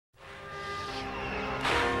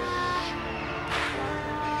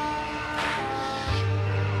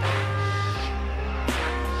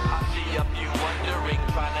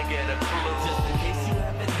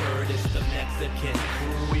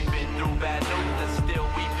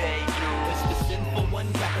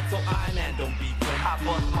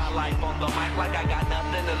life on the mic like I got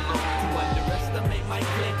nothing to lose. To underestimate my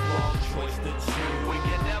click, wrong choice to choose. We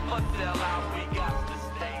can never sell out, we got to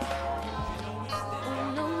stay.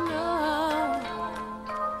 No, no.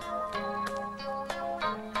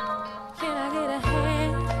 Can I get a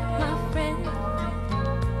hand, my friend?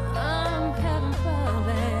 I'm having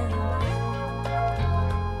problems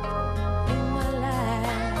in my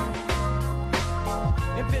life.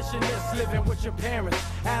 Envision this, living with your parents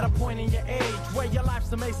at a point in your age where your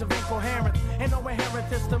life's a maze of incoherence. Ain't no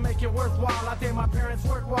inheritance to make it worthwhile. I did my parents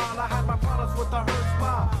work while I had my problems with the hurt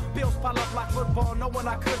smile. Bills pile up like football, no one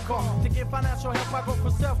I could call. To get financial help, I go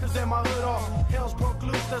for self, cause in my hood all hell's broke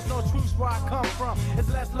loose, there's no truce where I come from. It's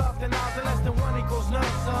less love than odds and less than one equals none,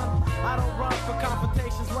 son. I don't run for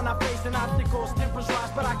confrontations when I'm facing obstacles. Tempers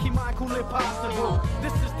rise, but I keep my cool if possible.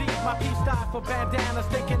 This is deep, my peace die for bandanas,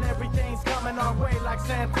 thinking everything's coming our way like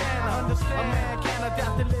Santana. Understand, a man can't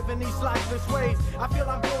adapt to live in these lifeless ways. I feel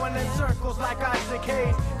I'm going in circles like Isaac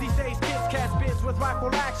Hayes. These days kids cast bids with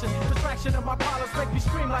rifle action. Distraction of my problems make me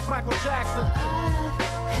scream like Michael Jackson. I've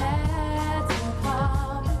had some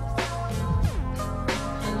problems,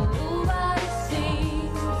 and nobody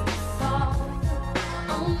seems to solve them.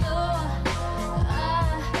 Oh no, I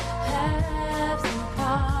have some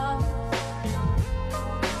problems,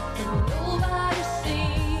 and nobody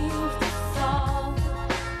seems to solve them.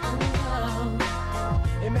 Oh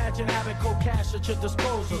no. Imagine having cold cash at your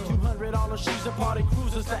disposal. $200 shoes and party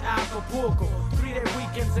cruises to Acapulco. 3-day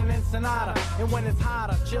weekends in Ensenada. And when it's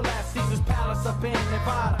hotter, chill at Caesar's Palace up in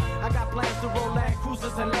Nevada. I got plans to roll land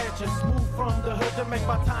cruisers and legends. Move from the hood to make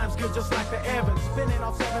my times good just like the Evans. Spinning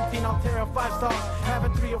on 17 on Terra 5 stars.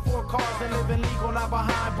 Having 3 or 4 cars and living legal, not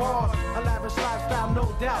behind bars. A lavish lifestyle,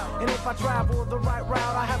 no doubt. And if I travel the right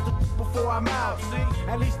route, I have to before I'm out. See,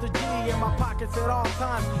 at least a G in my pockets at all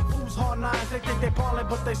times. Fools hard nines, they think they ballin',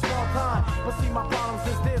 but they small time. But see, my problems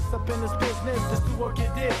is this, up in this business, just do what you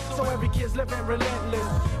did. So every kid's living relentless.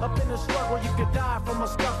 Up in the struggle, you could die from a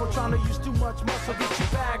scuffle. Trying to use too much muscle, get you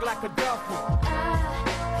bagged like a duffel. I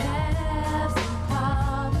have some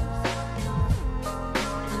problems,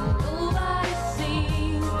 and nobody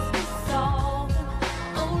seems to solve them.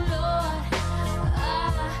 Oh Lord, I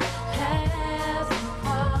have some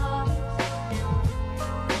problems,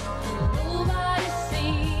 and nobody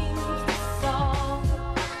seems to solve them.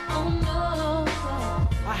 Oh no.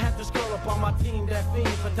 I had this girl up on my team that fiend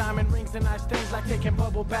for diamond rings and nice things like taking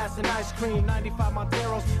bubble baths and ice cream. 95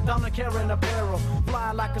 Monteros, down the carry in a barrel.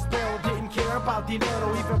 Fly like a sparrow, didn't care about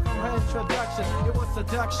dinero. Even from her introduction, it was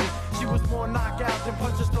seduction. She was more knockout than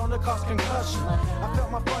punches thrown to cause concussion. I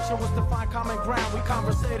felt my function was to find common ground. We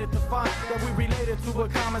conversated to find that we related to a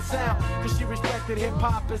common sound. Cause she respected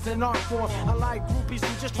hip-hop as an art form. Unlike groupies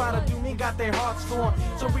who just try to do me, got their hearts torn.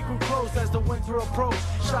 So we grew close as the winter approached.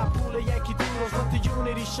 Shot pool at Yankee Doodles, went to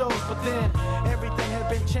Unity shows. But then, everything had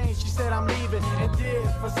been changed. She said I'm leaving, and did.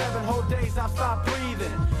 For 7 whole days I stopped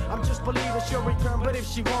breathing. I'm just believing she'll return, but if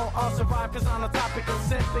she won't, I'll survive. Cause on the topic of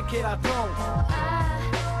sympathy, kid, I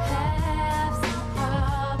don't.